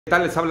¿Qué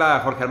tal? Les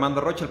habla Jorge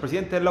Armando Rocha. El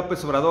presidente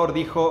López Obrador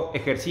dijo: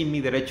 ejercí mi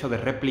derecho de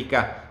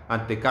réplica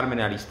ante Carmen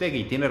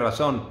Aristegui. Y tiene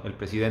razón el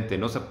presidente,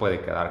 no se puede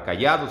quedar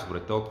callado, sobre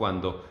todo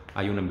cuando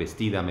hay una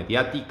embestida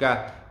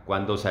mediática,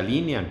 cuando se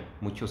alinean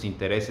muchos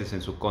intereses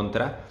en su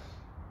contra.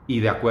 Y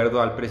de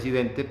acuerdo al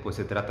presidente, pues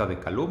se trata de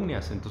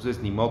calumnias.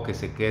 Entonces ni modo que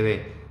se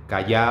quede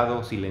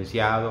callado,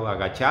 silenciado,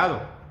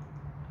 agachado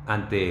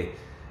ante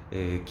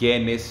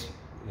quienes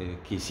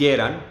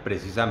quisieran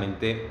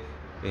precisamente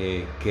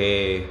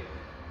que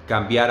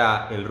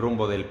cambiara el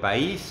rumbo del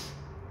país,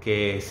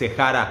 que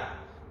cejara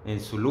en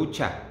su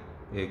lucha,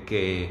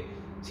 que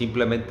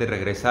simplemente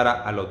regresara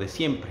a lo de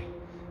siempre.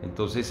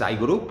 Entonces hay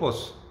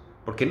grupos,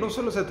 porque no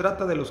solo se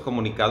trata de los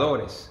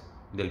comunicadores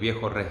del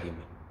viejo régimen,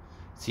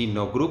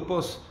 sino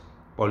grupos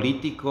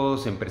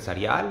políticos,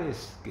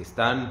 empresariales, que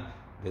están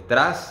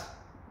detrás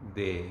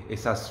de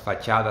esas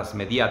fachadas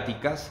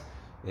mediáticas,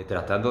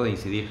 tratando de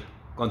incidir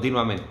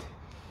continuamente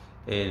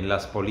en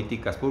las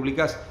políticas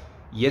públicas.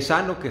 Y es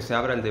sano que se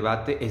abra el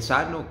debate, es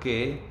sano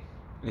que,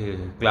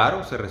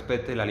 claro, se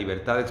respete la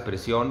libertad de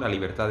expresión, la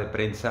libertad de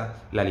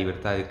prensa, la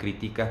libertad de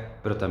crítica,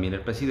 pero también el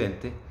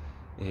presidente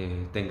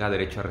tenga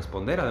derecho a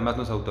responder. Además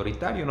no es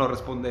autoritario, no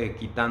responde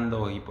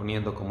quitando y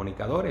poniendo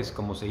comunicadores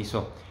como se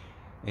hizo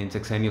en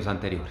sexenios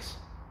anteriores.